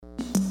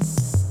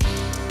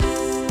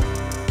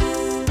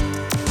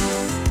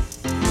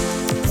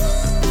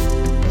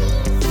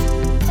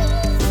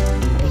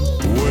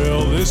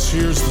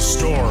here's the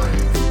story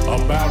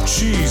about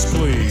Cheese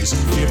Please.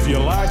 If you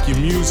like your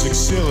music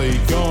silly,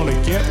 gonna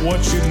get what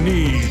you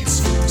need.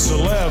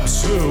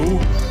 Celebs who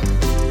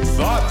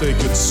thought they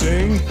could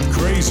sing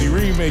crazy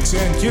remakes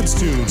and kids'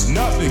 tunes.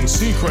 Nothing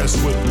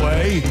Seacrest would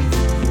play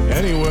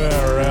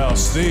anywhere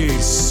else.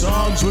 These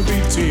songs would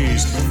be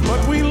teased,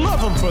 but we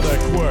love them for their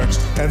quirks,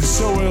 and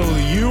so will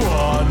you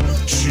on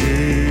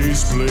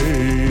Cheese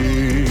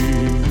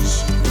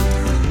Please.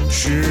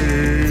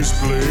 Cheese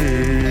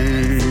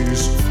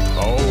Please.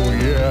 Oh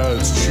yeah,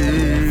 it's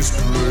Cheese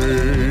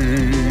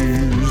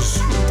Please.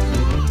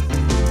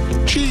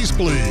 Cheese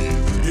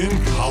Please in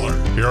color.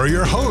 Here are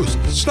your hosts,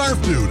 Snarf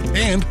Dude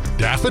and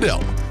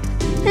Daffodil.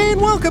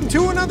 And welcome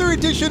to another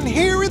edition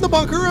here in the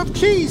bunker of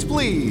Cheese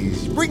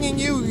Please, bringing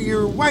you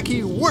your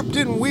wacky, warped,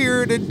 and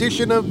weird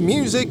edition of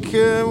music,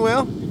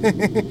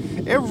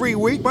 every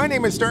week. My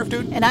name is Snarf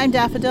Dude. And I'm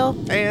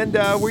Daffodil. And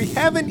we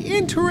have an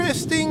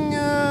interesting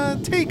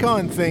take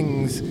on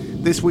things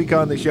this week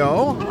on the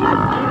show.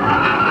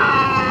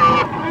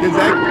 Does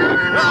that...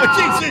 Oh,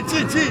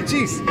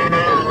 jeez.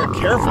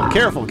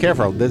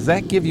 Careful. Does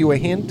that give you a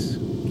hint?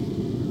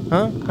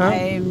 Huh?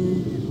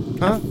 I'm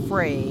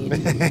afraid.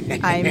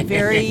 I'm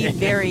very,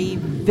 very,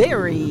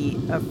 very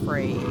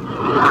afraid. A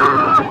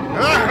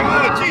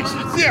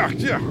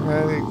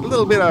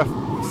little bit of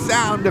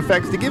sound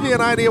effects to give you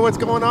an idea what's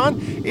going on.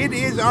 It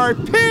is our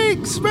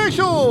pig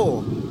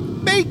special!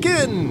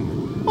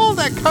 Bacon! All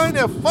that kind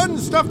of fun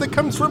stuff that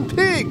comes from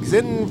pigs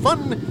and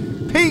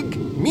fun pig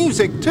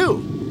music,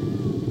 too.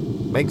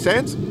 Make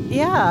sense?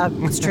 Yeah,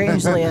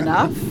 strangely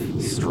enough.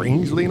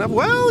 Strangely enough?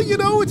 Well, you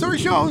know, it's our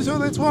show, so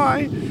that's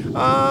why.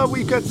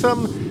 We've got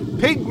some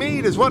pig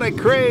meat is what I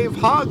crave,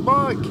 hog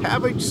maw,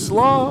 cabbage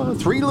slaw,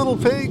 three little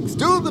pigs,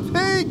 do the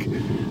pig.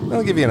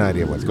 I'll give you an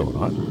idea of what's going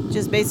on.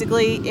 Just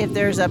basically, if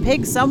there's a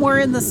pig somewhere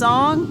in the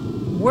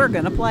song, we're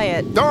going to play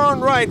it.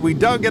 Darn right, we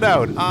dug it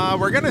out.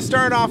 We're going to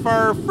start off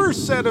our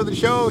first set of the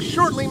show,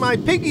 Shortly My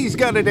Piggy's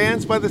Gotta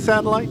Dance by the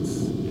Satellites.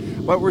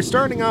 But we're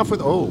starting off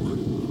with,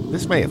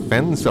 this may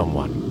offend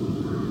someone.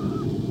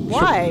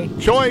 Why?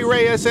 Choy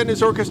Reyes and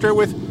his orchestra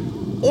with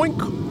Oink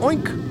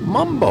Oink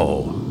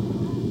Mumbo.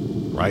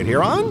 Right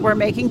here on... We're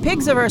making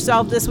pigs of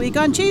ourselves this week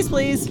on Cheese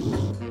Please.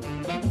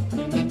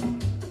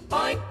 Oink,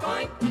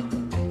 oink.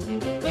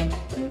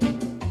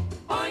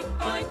 Oink,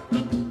 oink.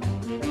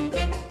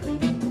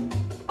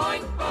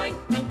 Oink, oink.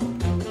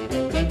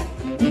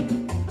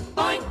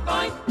 Oink,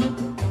 oink.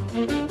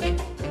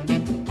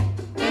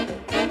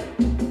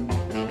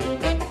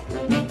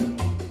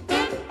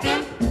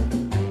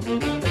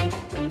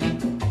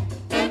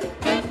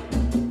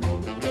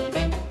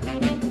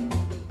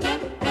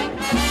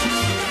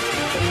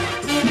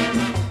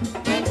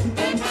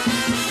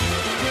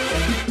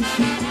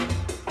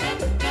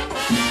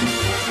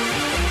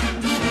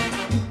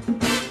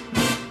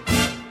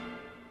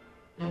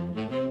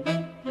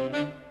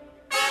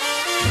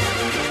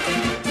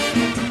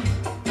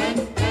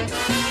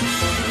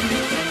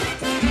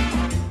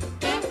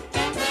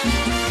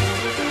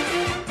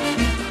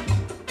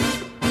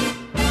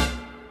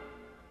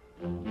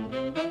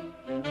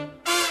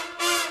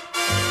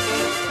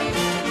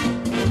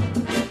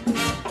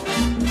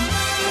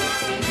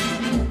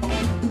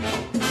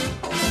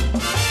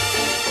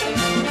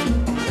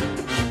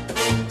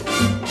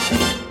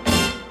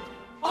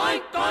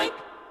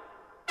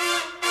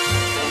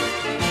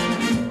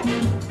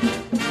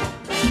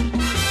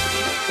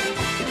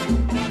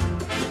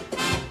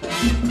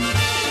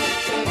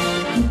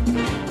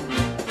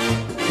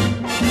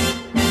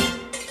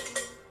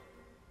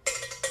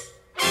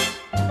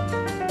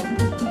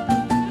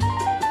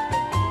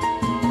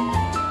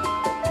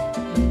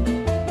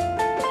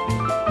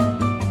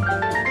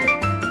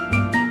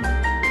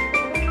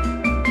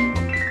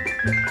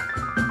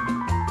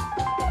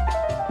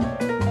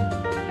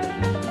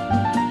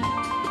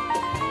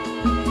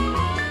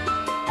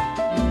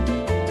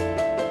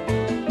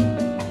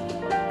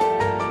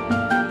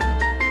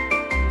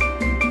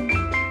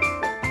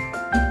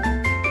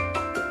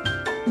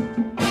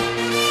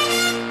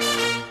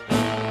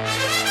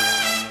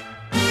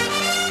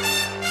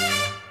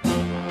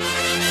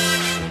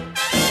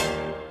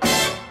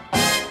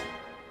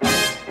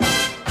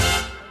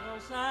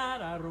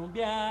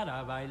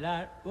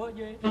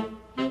 Oye.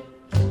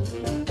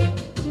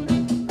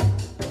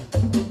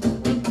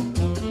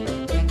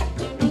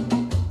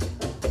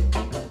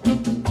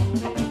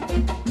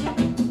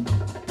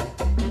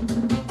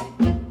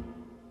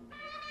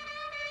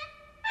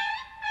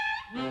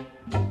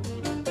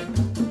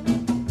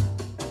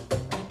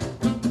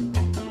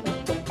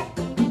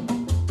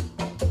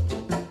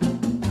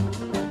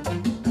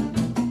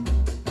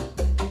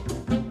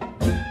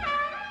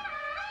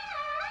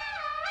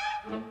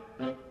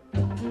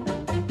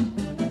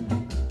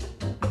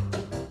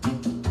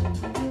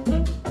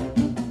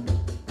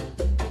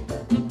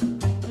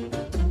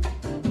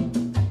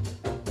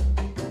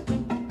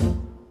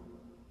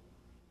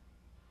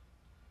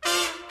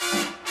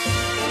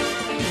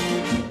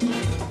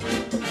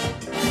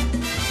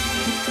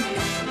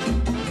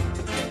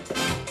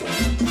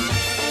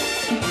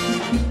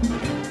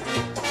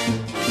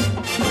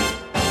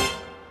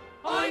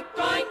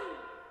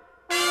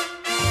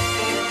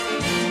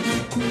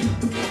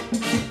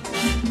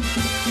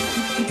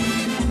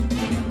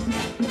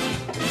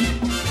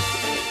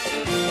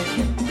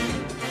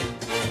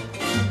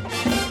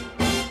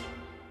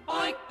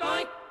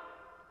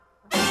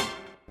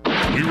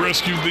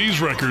 rescued these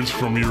records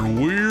from your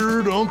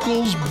weird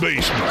uncle's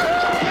basement.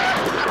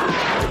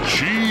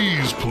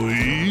 Cheese,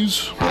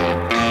 please.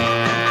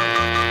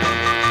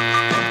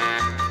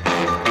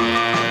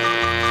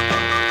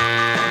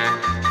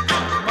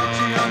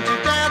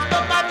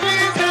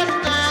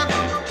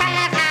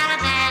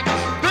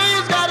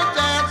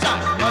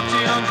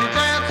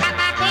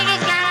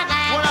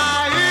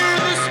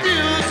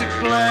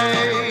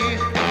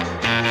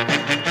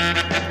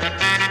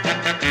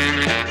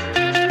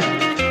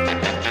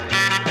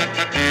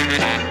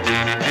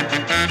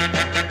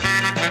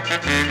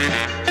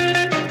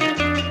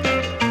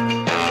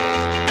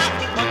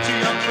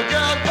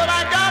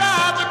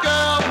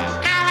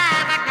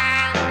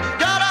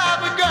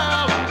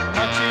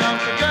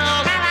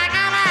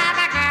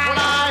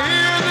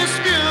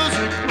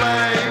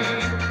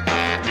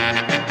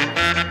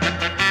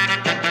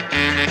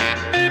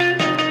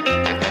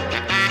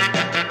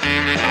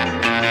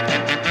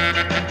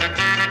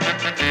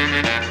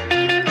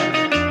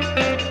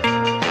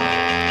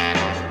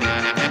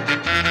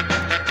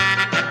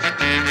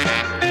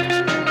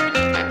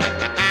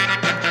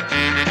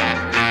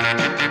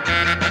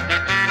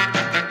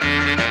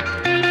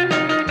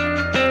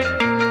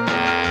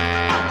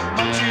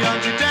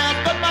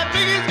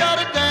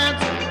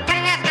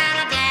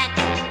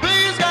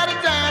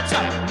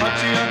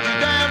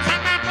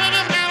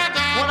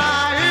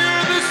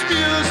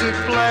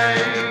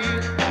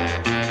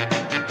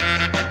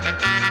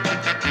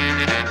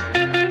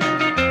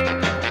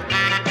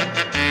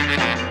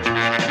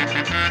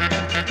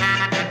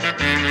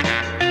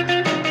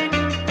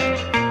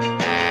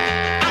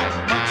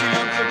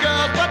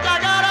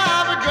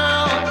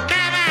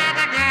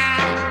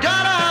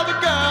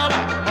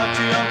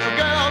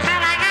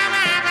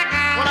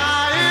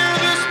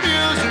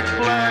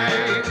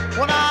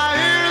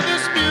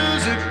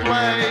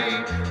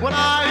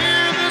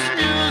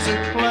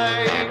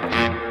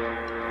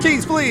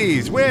 Cheese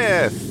Please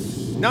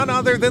with none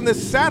other than the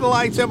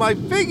Satellites and My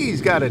Piggy's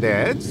Gotta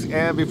Dance.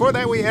 And before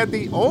that, we had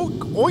the Oink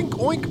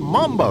Oink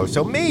Mambo.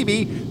 So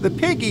maybe the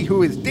piggy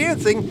who is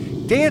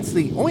dancing danced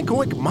the Oink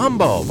Oink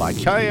Mambo by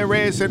Chaya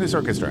Reyes and his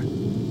orchestra.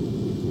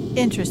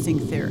 Interesting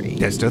theory.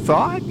 Just a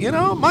thought, you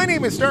know? My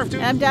name is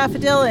Starfdude. I'm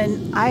Daffodil,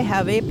 and I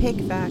have a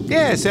pig fact.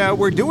 Yes,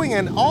 we're doing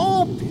an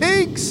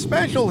all-pig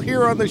special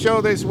here on the show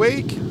this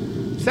week.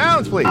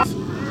 Sounds, please.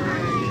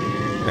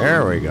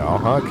 There we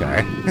go.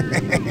 Okay.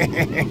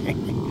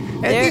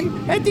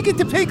 Had to get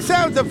the pig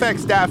sound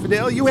effects,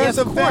 Daffodil. You have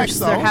some facts,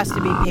 though. Of course, there has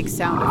to be pig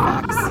sound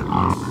effects.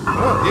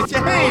 Oh,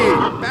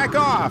 hey, back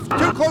off.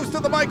 Too close to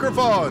the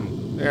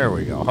microphone. There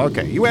we go.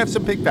 Okay, you have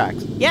some pig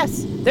facts.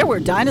 Yes, there were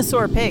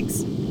dinosaur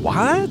pigs.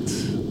 What?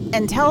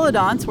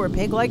 Entelodonts were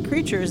pig-like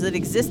creatures that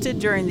existed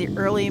during the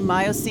early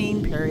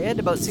Miocene period,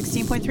 about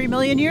 16.3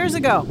 million years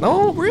ago.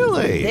 Oh,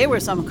 really? They were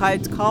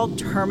sometimes called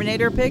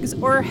Terminator pigs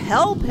or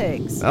Hell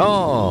pigs.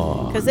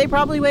 Oh. Because they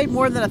probably weighed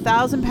more than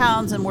 1,000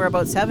 pounds and were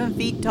about 7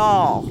 feet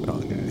tall.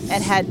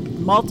 And had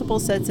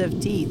multiple sets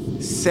of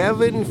teeth.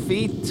 7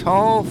 feet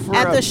tall for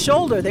At the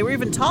shoulder. They were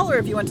even taller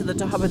if you went to the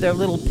top of their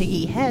little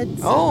piggy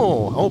heads.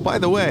 Oh, by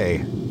the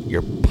way,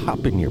 you're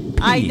popping your peas.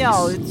 I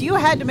know. You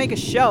had to make a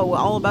show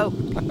all about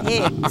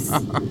pigs.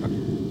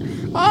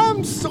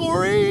 I'm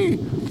sorry.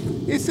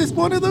 It's just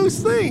one of those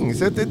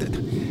things. I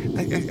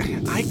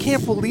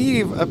can't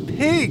believe a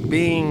pig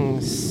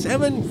being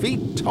 7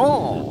 feet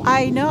tall.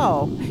 I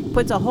know.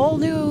 Puts a whole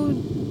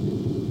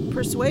new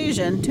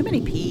persuasion. Too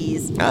many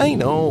peas. I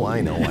know.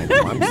 I'm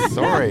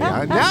sorry.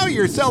 Now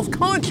you're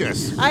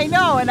self-conscious. I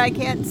know, and I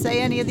can't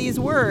say any of these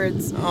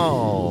words.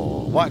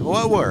 Oh,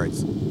 what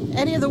words?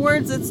 Any of the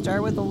words that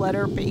start with the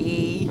letter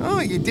P. Oh,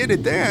 you did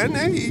it then.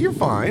 You're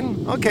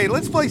fine. Okay,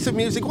 let's play some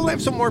music. We'll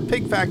have some more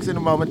pig facts in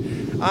a moment.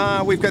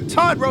 We've got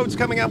Todd Rhodes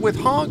coming up with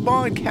Hog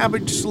Maw and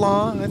Cabbage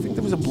Slaw. I think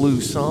that was a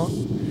blues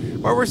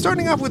song. Well, we're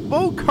starting off with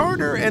Bo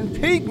Carter and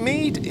Pig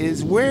Meat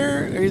is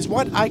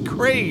what I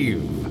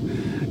crave.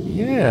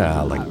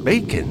 Yeah, like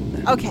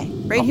bacon. Okay,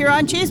 right here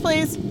on Cheese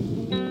Please.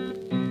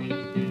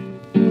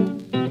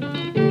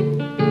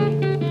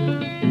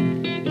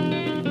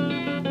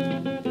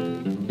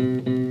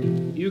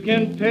 You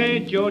can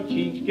paint your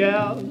cheeks,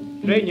 gal,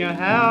 straighten your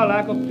hair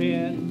like a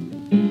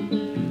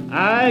pin.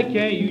 I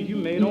can't use you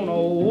made on an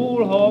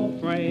old hog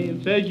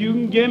frame. Says you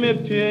can give me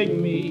pig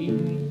meat.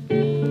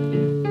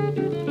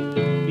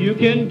 You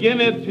can give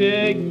me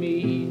pig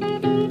meat.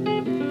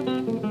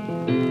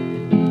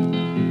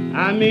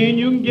 I mean,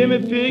 you can give me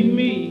pig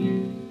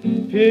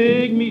meat.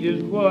 Pig meat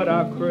is what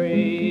I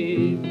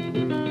crave.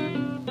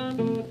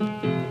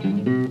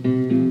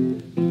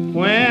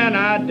 When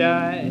I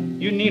die,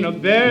 you need to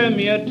bury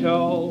me a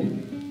tall.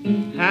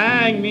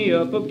 Hang me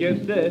up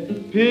against the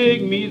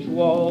pig meat's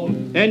wall,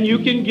 and you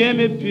can give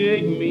me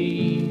pig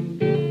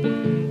meat.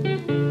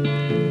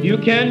 You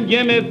can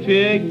give me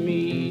pig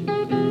meat.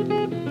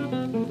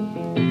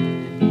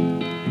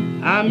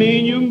 I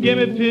mean, you can give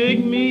me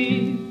pig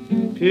meat.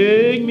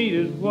 Pig meat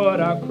is what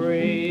I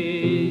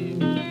crave.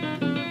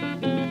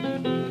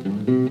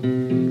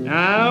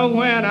 Now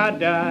when I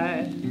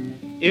die,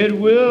 it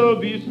will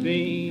be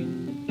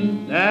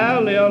seen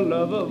Sally, a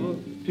love of a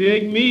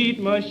pig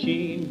meat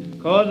machine,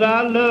 'cause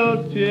I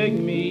love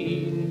pig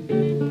meat.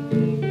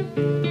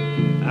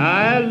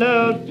 I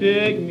love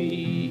pig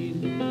meat.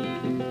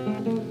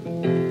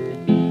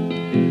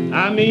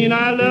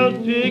 I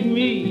love pig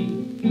meat.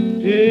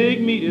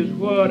 Pig meat is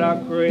what I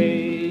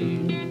crave.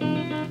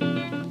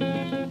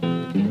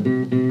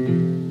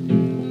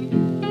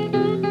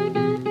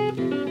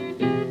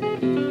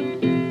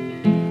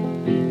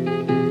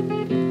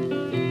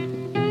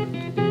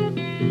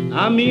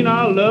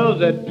 I love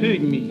that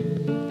pig meat.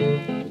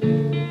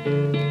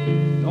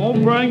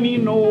 Don't bring me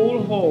no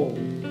old hog.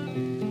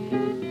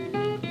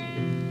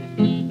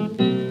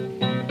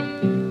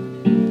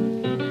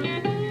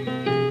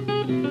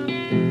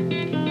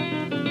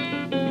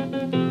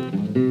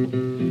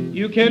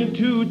 You can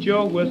toot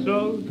your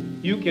whistle,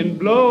 you can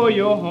blow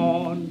your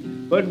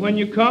horn, but when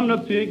you come to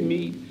pig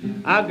meat,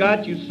 I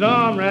got you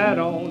some right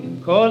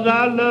on, 'cause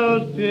I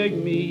love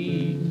pig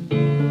meat.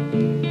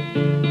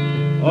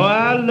 Oh,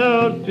 I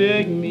love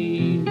pig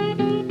meat.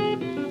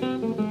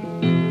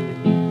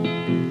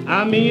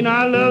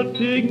 I love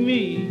pig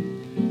meat.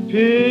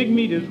 Pig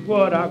meat is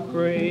what I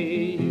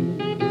crave.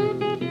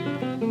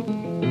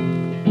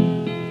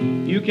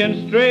 You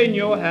can straighten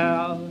your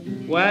hair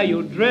while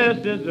your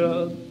dress is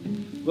up,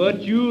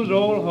 but you's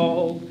old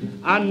hog,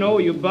 I know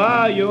you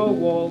by your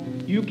walk.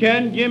 You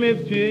can give me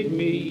pig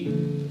meat.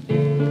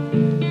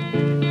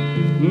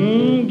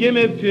 Give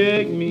me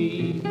pig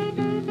meat.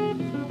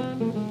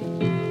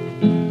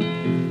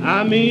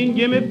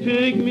 Give me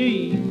pig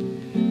meat.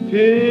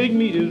 Pig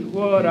meat is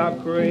what I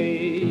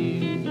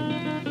crave.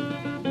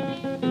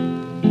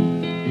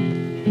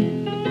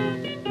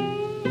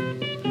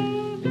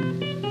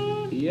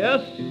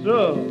 Yes,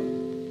 sir.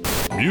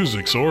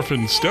 Music's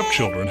orphan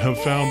stepchildren have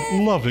found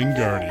loving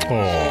guardians.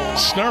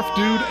 Snarf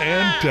Dude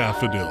and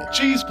Daffodil.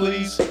 Cheese,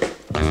 please.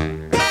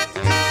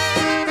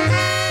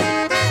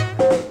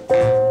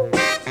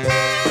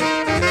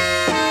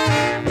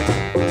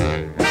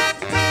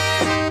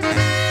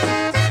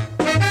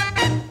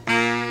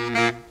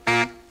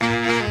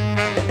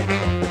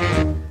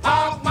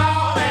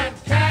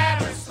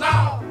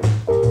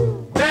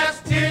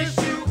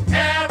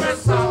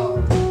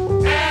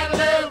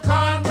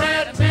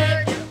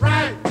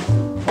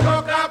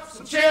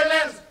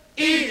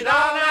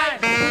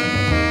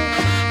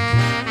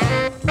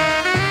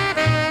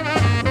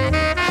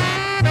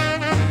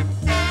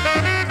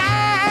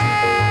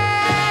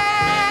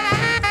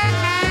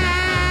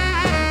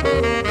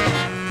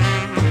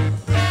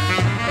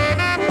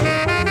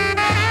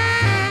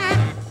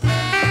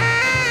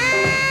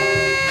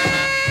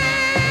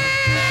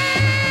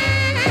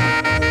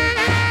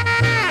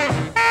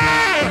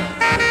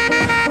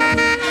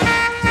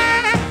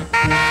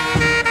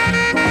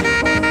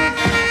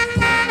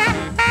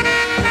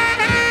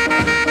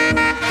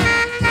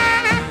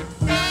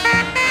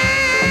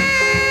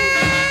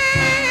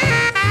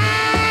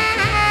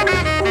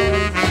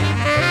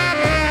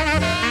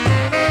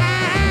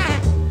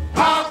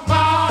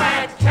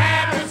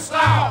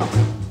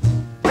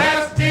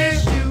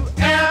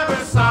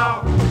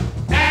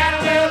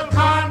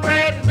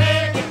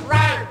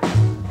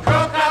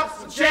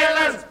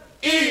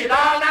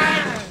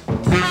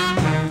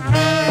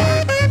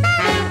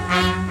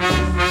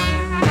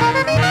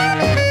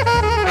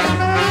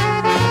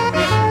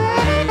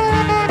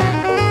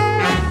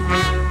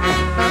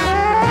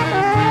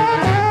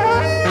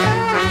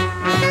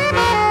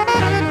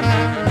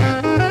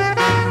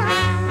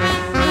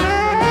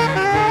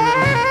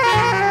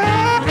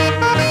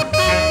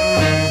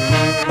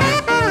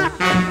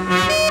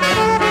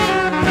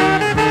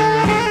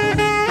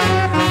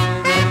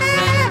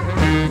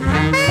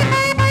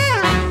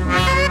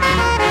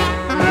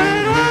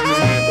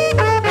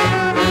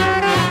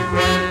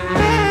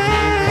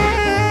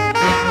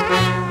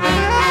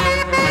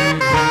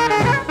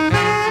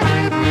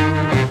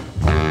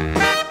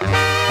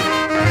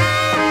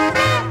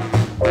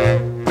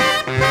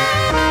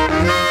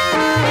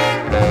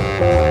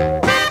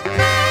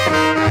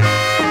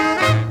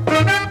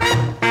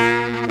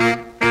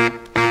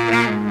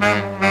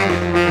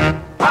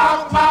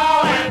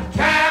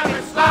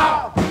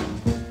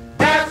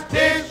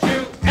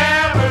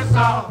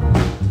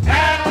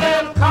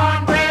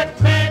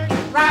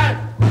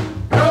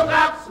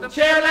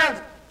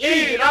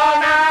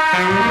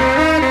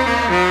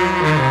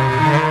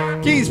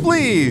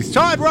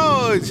 Todd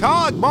Rhodes,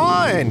 Hog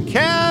Maw, and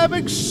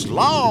Cabbage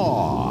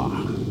Slaw.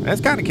 That's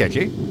kind of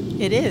catchy.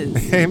 It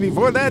is. And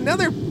before that,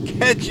 another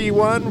catchy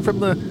one from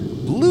the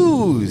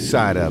blues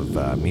side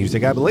of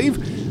music, I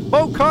believe.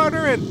 Bo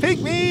Carter and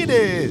Pig Meat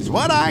is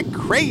what I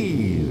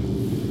crave.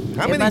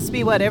 It must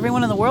be what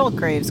everyone in the world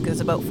craves, because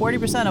about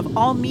 40% of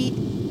all meat,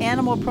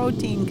 animal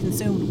protein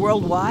consumed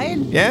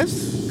worldwide,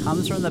 yes,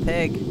 comes from the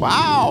pig.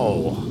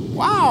 Wow.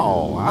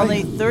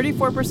 Only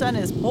 34%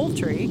 is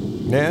poultry.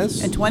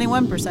 Yes. And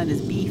 21%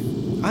 is beef.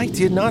 I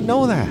did not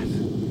know that.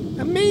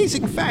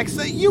 Amazing facts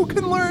that you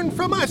can learn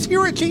from us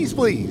here at Cheese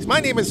Please. My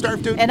name is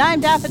Snarf Dude. And I'm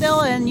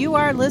Daffodil, and you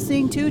are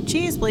listening to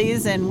Cheese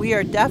Please, and we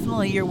are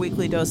definitely your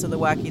weekly dose of the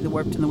wacky, the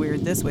warped, and the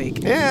weird this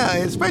week. Yeah,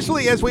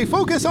 especially as we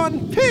focus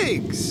on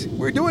pigs.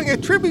 We're doing a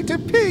tribute to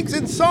pigs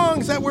and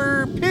songs that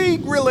were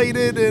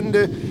pig-related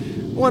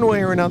and one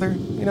way or another.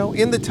 You know,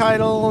 in the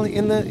title,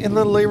 in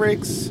the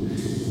lyrics,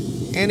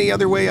 any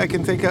other way I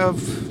can think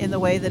of. In the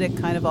way that it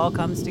kind of all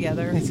comes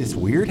together. It's just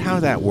weird how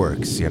that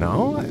works, you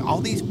know? All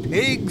these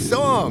pig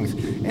songs.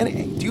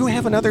 And do you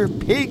have another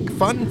pig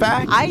fun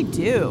fact? I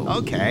do.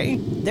 Okay.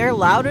 They're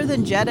louder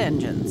than jet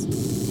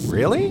engines.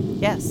 Really?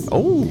 Yes.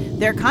 Oh.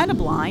 They're kind of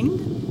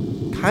blind.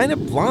 Kind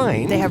of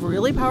blind? They have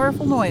really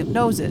powerful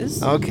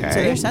noses. Okay.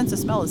 So their sense of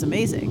smell is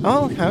amazing.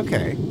 Oh,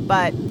 okay.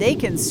 But they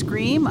can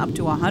scream up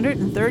to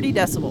 130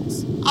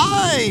 decibels.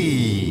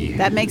 Aye!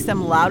 That makes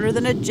them louder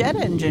than a jet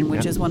engine,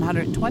 which is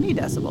 120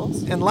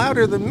 decibels. And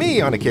louder than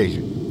me on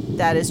occasion.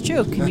 That is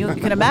true. You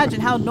can imagine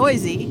how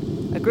noisy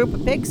a group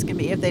of pigs can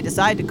be if they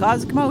decide to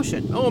cause a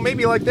commotion. Oh,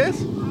 maybe like this?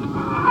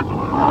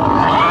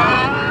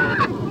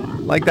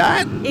 Like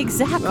that?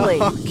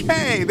 Exactly.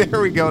 Okay, there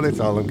we go. That's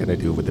all I'm going to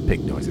do with the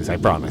pig noises. I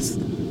promise.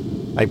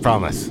 I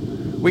promise.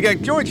 We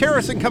got George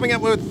Harrison coming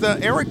up with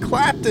Eric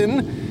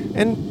Clapton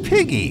and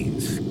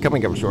Piggies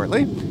coming up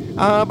shortly.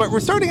 But we're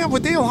starting off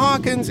with Dale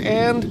Hawkins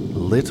and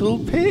Little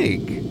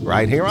Pig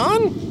right here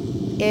on...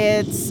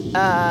 It's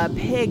a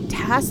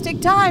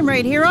pig-tastic time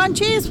right here on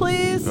Cheese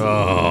Please.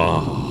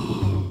 Oh...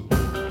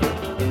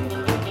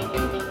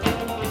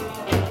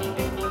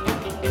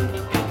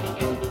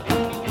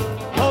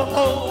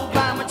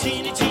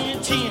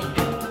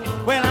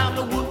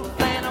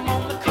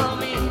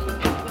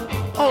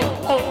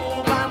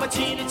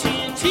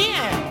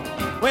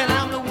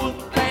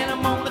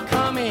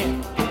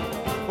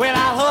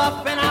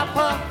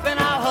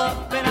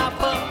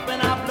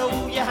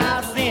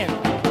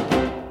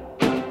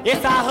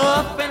 Yes, I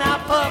huff and I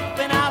puff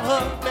and I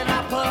huff and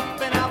I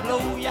puff and I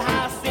blow your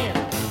house in.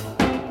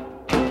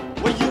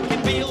 Well, you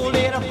can build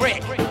it a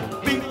brick,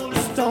 build a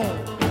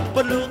stone,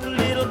 but look,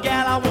 little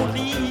gal, I won't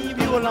leave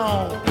you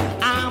alone.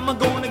 I'm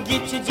gonna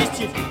get you, just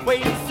you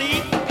wait and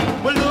see.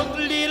 Well, look,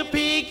 little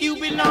pig, you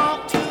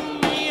belong to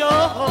me.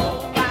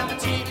 Oh, I'm a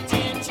chin,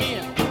 chin,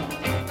 chin.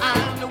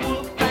 I'm the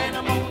wolf and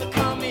I'm gonna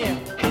come in.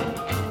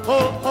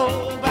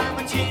 Oh, I'm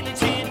a chin,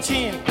 chin,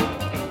 chin.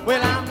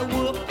 Well, I'm the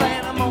wolf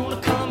and I'm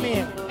gonna come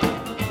in.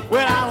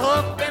 Well, I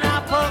huff and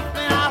I puff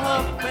and I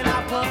huff and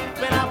I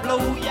puff and I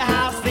blow your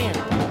house in.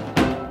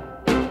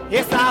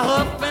 Yes, I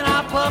huff and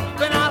I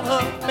puff and I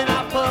huff and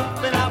I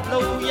puff and I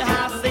blow your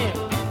house in.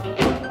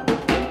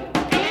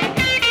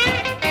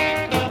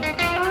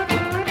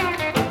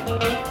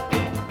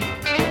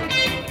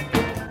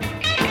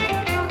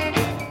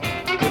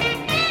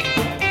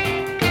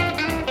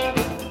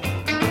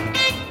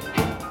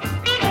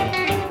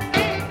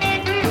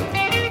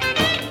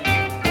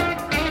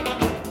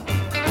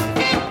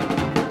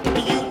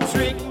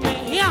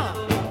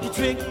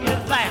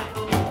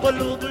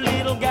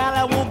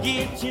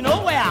 You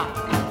know where?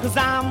 'Cause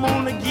I'm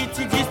gonna get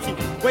you, just you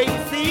wait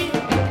and see.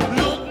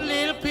 Look,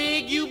 little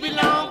pig, you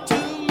belong to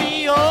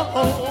me.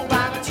 Oh,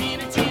 I'm a chin,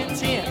 chin,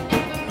 chin.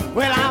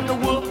 Well, I'm the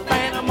wolf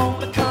and I'm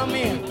gonna come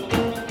in.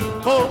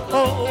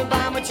 Oh,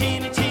 I'm a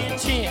chin, chin,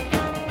 chin.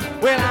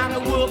 Well, I'm the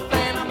wolf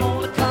and I'm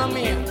gonna come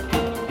in.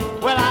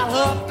 Well, I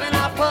huff and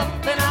I puff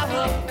and I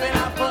huff and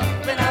I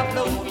puff and I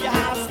blow your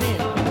house in.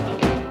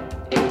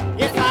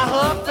 Yes, I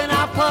huff and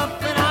I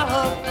puff and I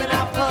huff and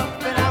I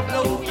puff and I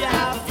blow your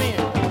house in.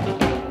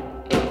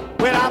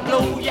 Well, I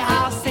blow your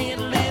house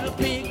in, little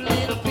pig,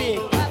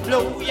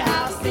 blow your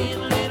house in,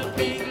 little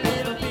pig,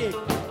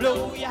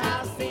 blow your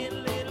house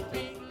in, little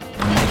pig.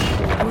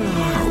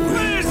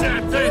 What is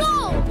that thing?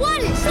 Whoa, what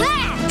is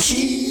that?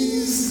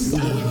 Cheese.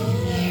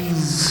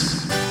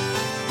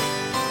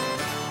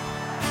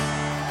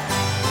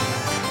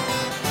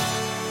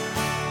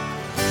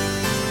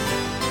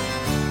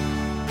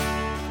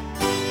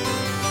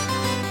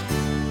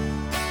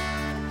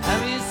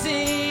 Have you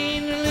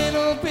seen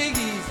little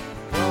piggies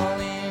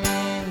crawling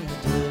in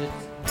the dirt?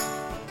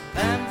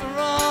 And for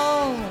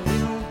all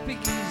little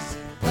piggies,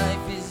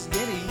 life is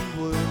getting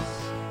worse.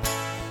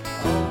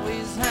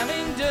 Always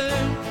having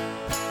dirt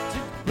to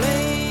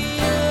play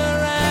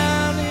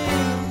around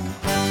in.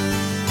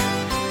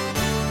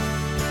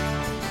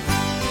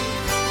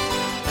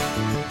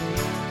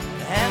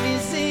 Have you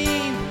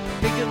seen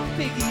bigger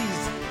piggies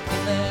in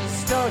their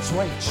starch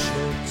white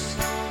shirts?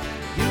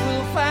 You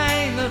will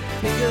find the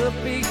bigger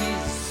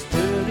piggies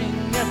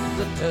stirring up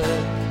the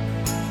dirt,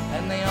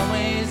 and they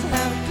always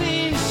have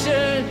clean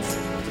shirts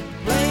to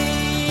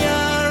play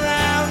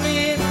around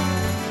in.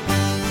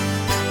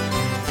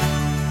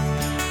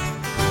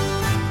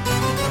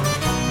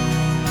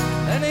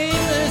 And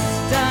Amos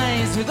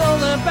dies with all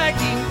the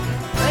backing,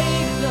 they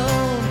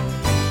don't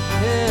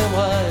care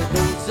what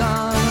goes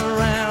on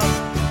around.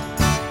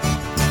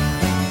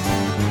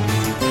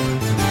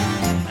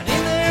 And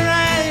in their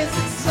eyes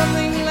it's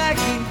something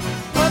lacking.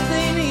 What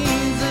they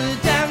need's a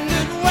damn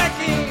good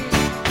whacking.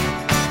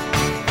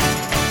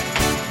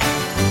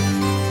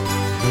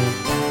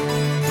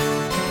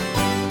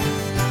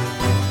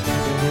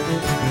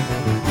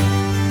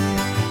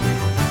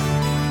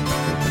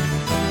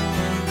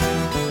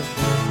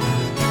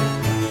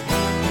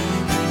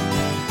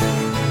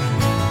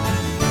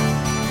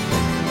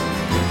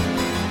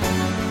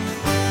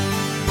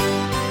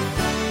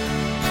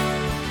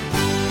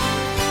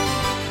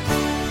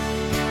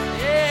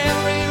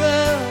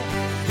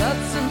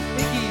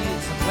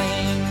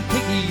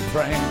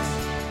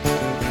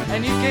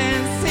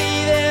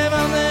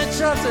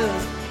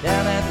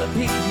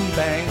 piggy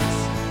banks,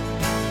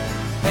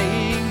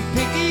 paying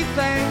piggy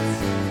thanks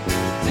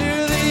to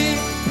the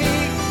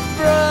pig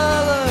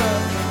brother.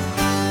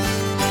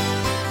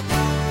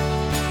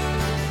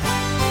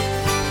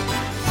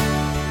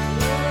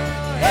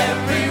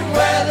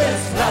 Everywhere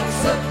there's lots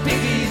of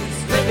piggies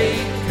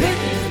living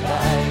piggy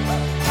life.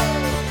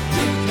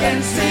 You can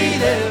see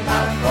them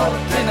out for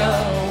dinner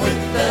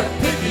with their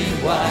piggy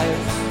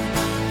wives,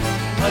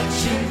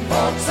 touching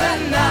forks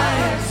and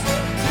knives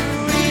to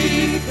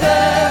eat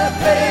their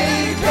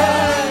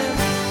bacon.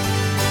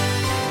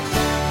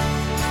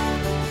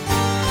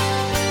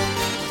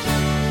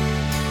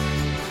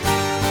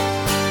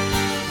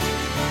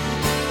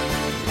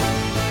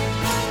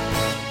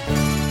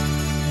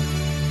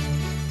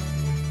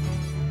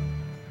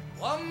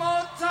 One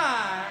more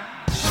time.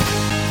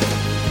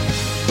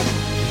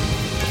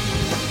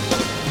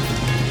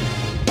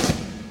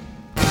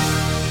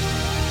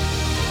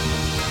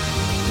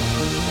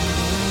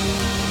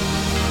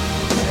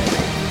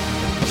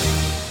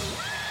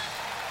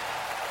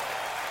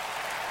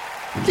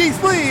 Jeez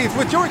Please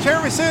with George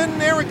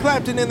Harrison, Eric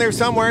Clapton in there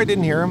somewhere. I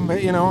didn't hear him,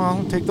 but you know,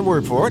 I'll take the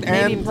word for it.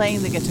 Maybe And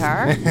playing the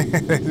guitar.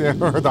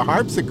 or the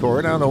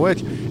harpsichord, I don't know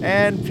which.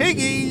 And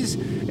Piggies.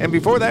 And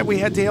before that, we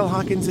had Dale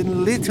Hawkins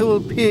and Little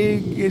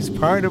Pig as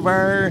part of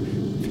our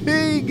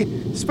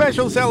pig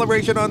special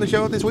celebration on the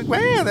show this week.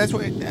 Man,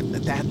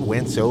 that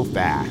went so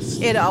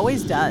fast. It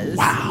always does.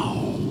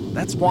 Wow.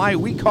 That's why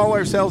we call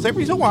ourselves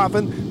every so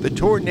often the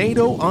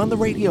Tornado on the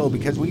Radio,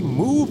 because we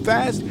move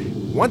fast.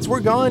 Once we're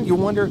gone, you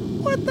wonder,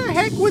 what the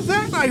heck was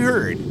that I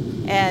heard?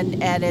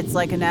 And it's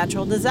like a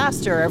natural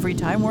disaster every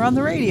time we're on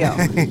the radio.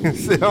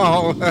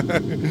 So,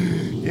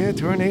 yeah,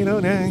 Tornado,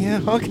 yeah,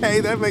 okay,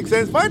 that makes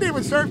sense. My name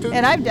is Surfton.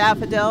 And I'm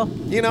Daffodil.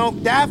 You know,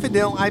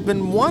 Daffodil, I've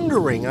been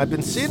wondering, I've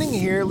been sitting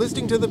here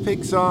listening to the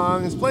pig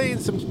songs, playing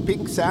some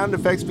pig sound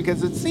effects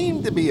because it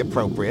seemed to be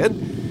appropriate.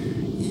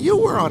 You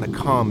were on a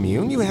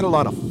commune. You had a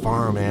lot of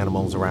farm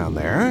animals around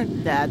there.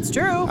 That's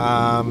true.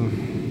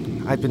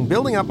 I've been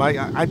building up.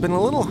 I've been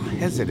a little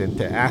hesitant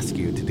to ask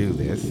you to do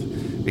this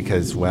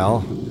because,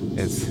 well,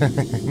 it's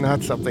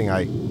not something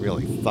I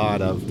really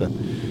thought of.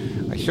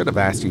 I should have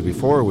asked you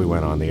before we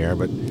went on the air,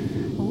 but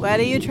What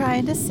are you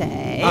trying to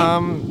say?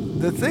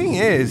 the thing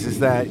is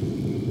that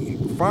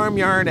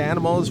farmyard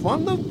animals.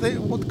 One of the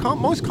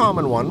most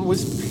common one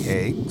was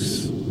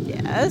pigs.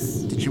 Yes.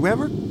 Did you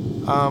ever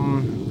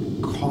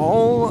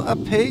call a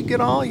pig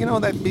at all? You know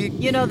that big.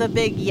 You know the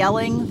big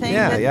yelling thing?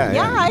 Yeah,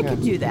 yeah. I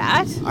could do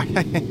that.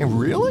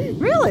 Really?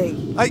 Really?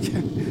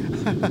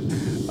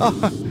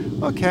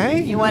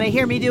 Okay. You want to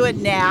hear me do it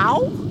now?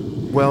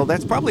 Well,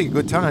 that's probably a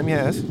good time,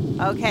 yes.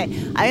 Okay.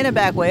 I'm going to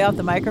back way off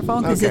the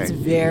microphone because Okay. it's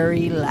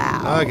very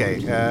loud.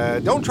 Okay.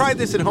 Don't try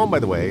this at home, by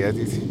the way.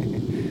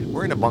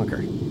 We're in a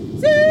bunker.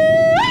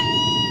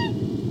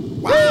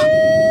 Wow!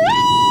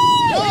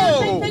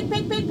 Whoa! Pig,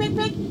 pig, pig, pig,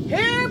 pig.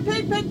 Here,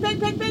 pig, pig, pig,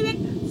 pig, pig.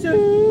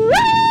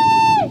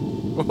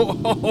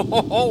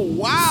 Oh,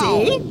 wow!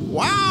 See?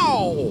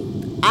 Wow!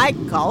 I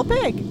call a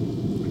pig.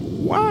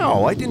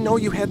 Wow, I didn't know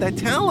you had that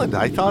talent.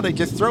 I thought I'd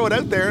just throw it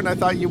out there and I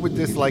thought you would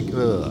just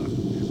ugh.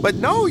 But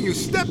no, you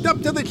stepped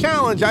up to the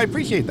challenge. I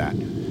appreciate that.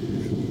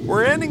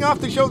 We're ending off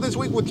the show this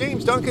week with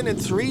James Duncan and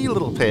Three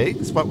Little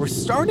Pigs, but we're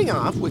starting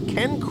off with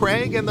Ken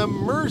Craig and the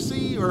Merce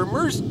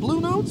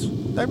Blue Notes.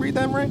 Did I read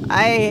them right?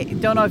 I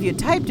don't know if you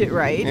typed it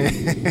right, Yeah,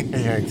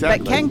 exactly.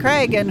 but Ken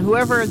Craig and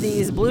whoever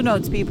these Blue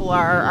Notes people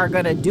are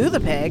going to do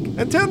the pig.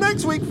 Until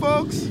next week,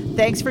 folks.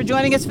 Thanks for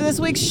joining us for this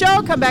week's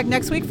show. Come back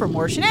next week for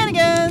more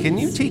shenanigans. Can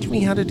you teach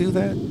me how to do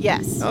that?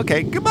 Yes.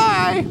 Okay,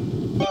 goodbye.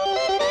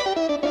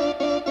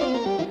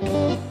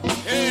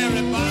 Hey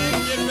everybody,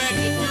 get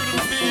ready to do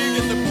the pig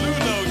and the blue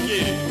note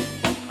gig.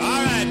 All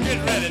right, get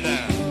ready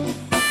now.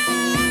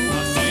 I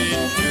say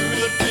do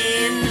the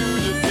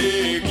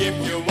pig if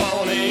you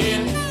want in.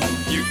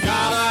 You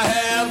gotta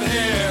have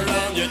hair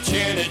on your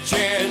chinny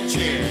chin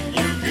chin.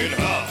 You can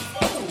huff,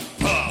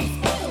 puff,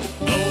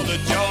 blow the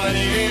joint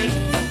in,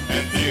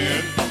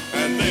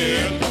 and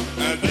then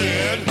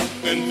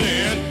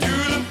do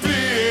the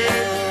pig.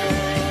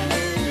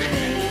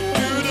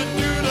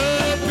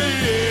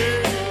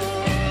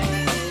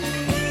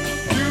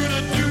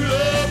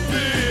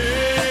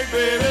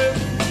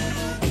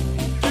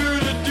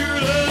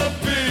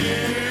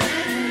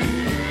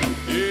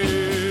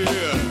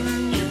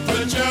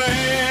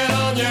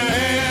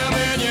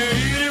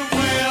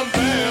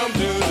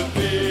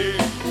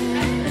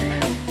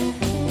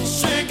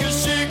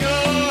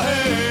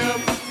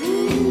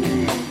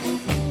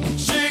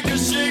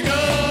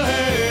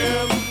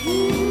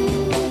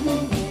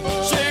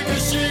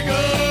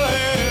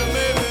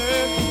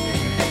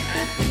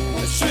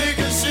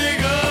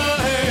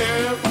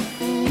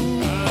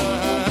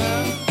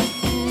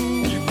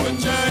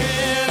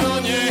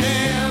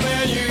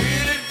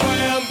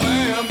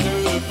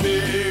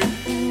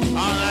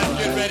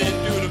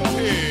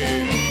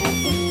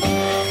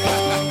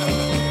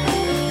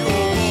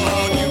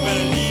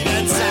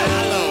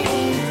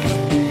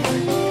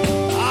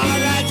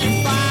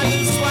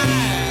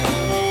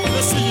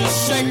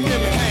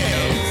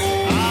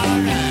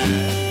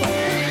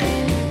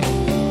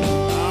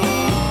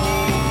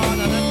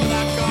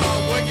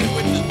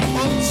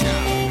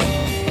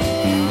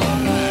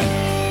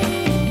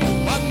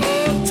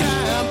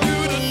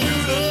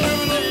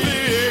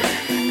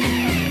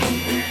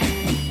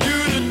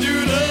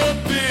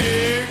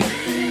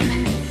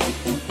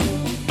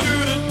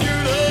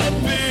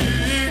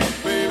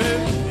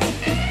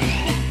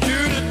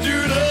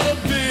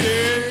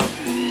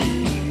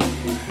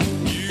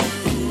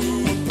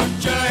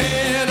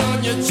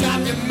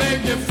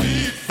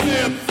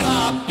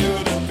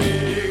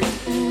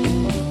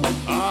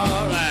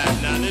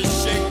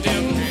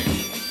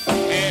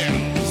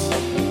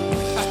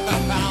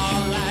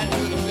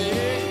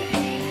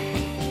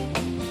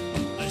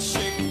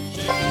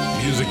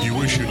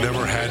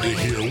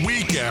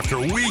 after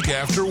week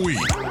after week.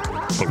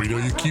 But we know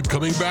you keep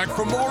coming back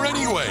for more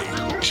anyway.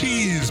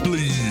 Cheese,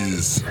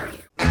 please.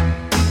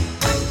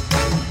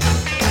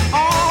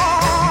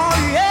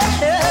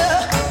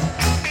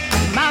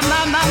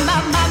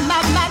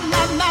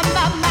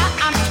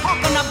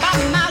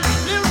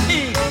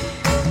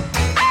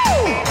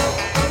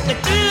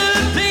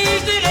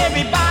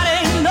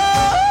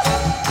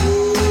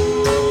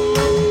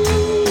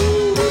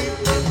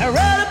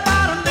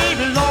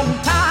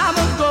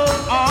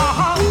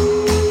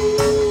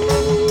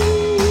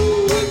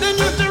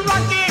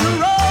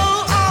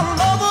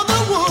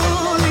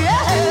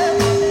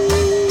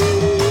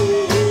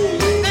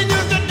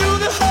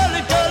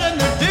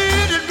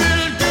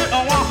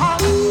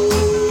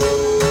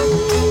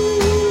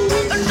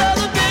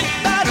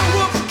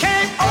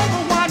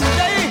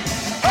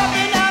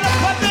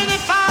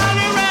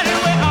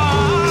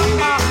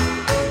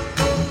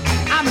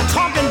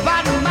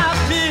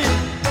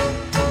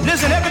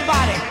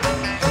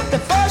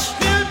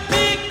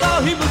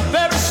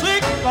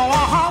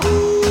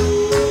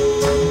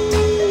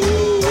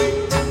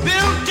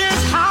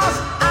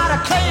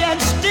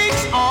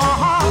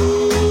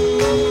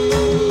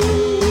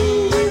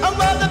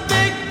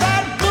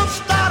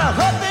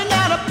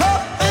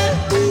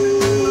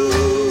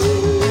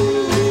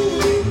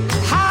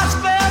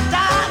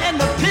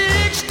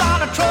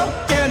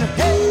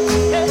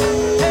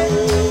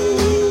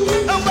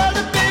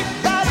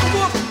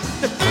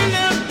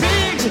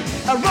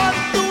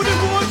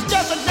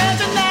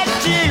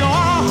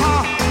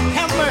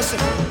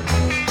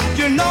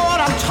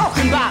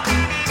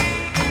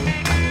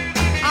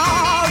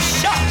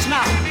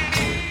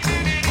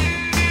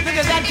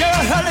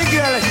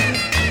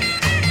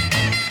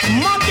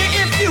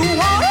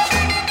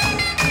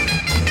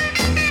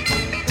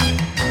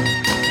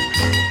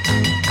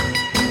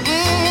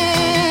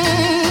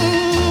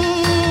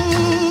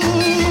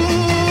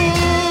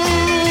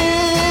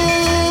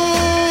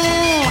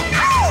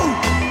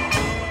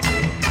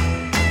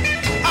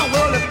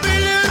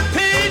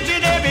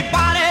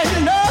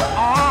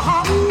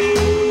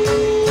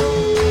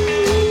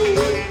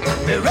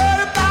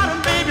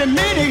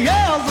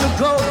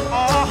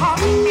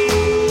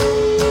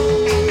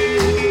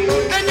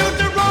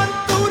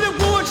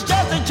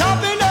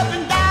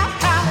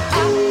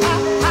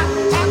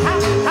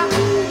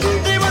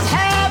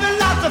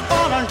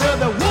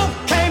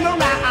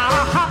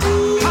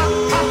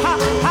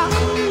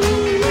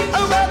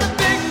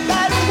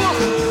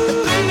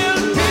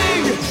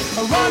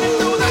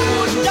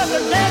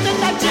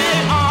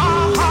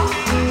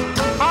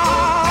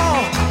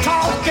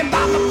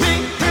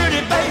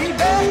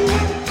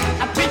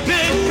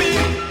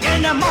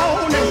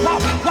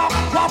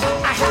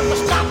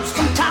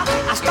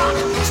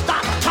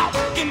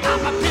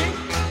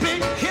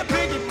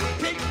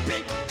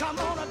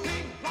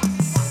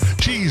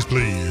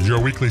 Your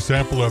weekly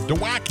sample of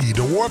DeWacky,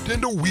 DeWarped,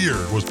 and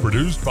DeWeird was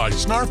produced by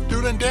Snarf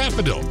Dude and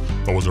Daffodil,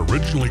 but was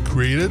originally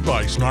created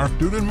by Snarf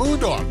Dude and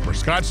Moondog for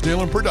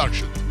Scottsdale and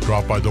Production.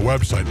 Drop by the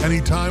website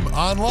anytime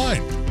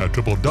online at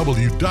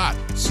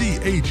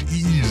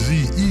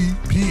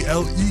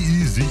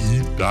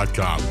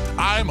www.cheezepleeze.com.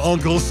 I'm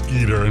Uncle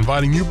Skeeter,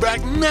 inviting you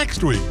back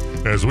next week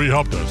as we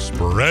help to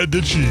spread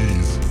the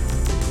cheese.